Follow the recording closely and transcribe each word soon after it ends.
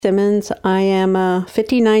Simmons. I am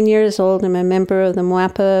 59 years old. I'm a member of the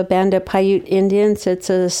Moapa Band of Paiute Indians. It's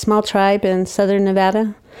a small tribe in southern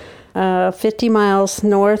Nevada, 50 miles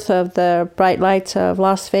north of the bright lights of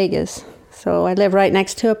Las Vegas. So I live right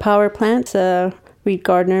next to a power plant, the Reed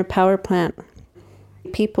Gardner power plant.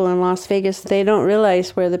 People in Las Vegas, they don't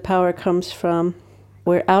realize where the power comes from.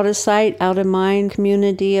 We're out of sight, out of mind,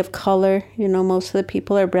 community of color. You know, most of the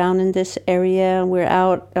people are brown in this area. We're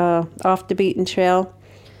out off the beaten trail.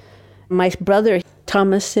 My brother,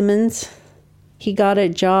 Thomas Simmons, he got a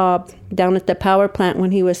job down at the power plant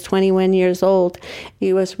when he was 21 years old.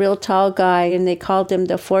 He was a real tall guy, and they called him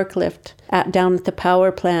the forklift down at the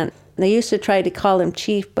power plant. They used to try to call him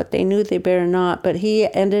chief, but they knew they better not. But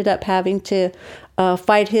he ended up having to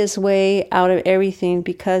fight his way out of everything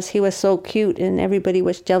because he was so cute and everybody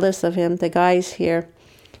was jealous of him, the guys here.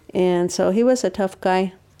 And so he was a tough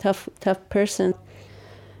guy, tough person.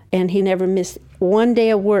 And he never missed one day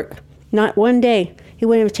of work. Not one day. He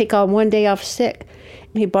wouldn't even take on one day off sick.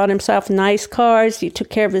 He bought himself nice cars. He took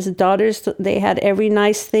care of his daughters. They had every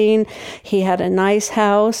nice thing. He had a nice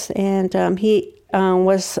house, and he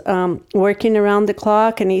was working around the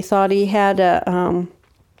clock, and he thought he had a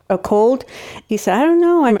cold. He said, I don't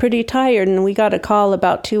know, I'm pretty tired. And we got a call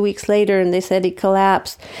about 2 weeks later, and they said he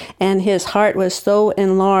collapsed, and his heart was so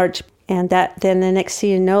enlarged. And then the next thing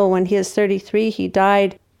you know, when he was 33, he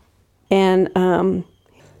died. And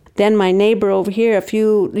then my neighbor over here, a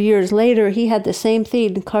few years later, he had the same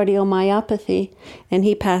thing, cardiomyopathy, and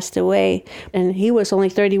he passed away. And he was only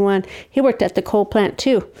 31. He worked at the coal plant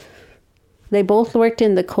too. They both worked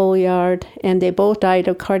in the coal yard, and they both died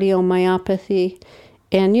of cardiomyopathy.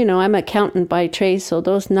 And, you know, I'm an accountant by trade, so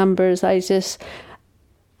those numbers,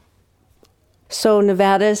 So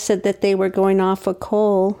Nevada said that they were going off of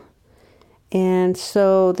coal, and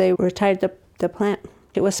so they retired the plant.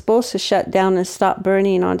 It was supposed to shut down and stop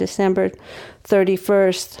burning on December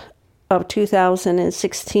 31st of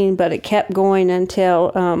 2016, but it kept going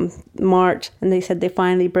until March, and they said they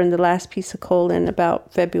finally burned the last piece of coal in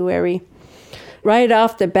about February. Right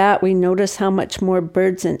off the bat, we noticed how much more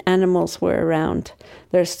birds and animals were around.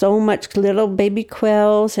 There's so much little baby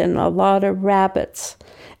quails and a lot of rabbits,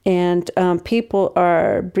 and people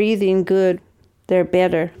are breathing good. They're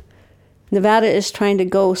better. Nevada is trying to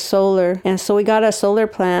go solar, and so we got a solar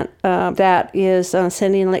plant that is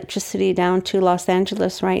sending electricity down to Los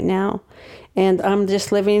Angeles right now. And I'm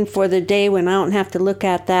just living for the day when I don't have to look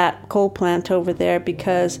at that coal plant over there,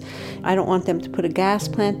 because I don't want them to put a gas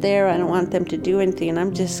plant there. I don't want them to do anything.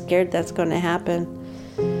 I'm just scared that's going to happen.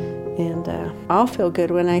 And I'll feel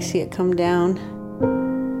good when I see it come down.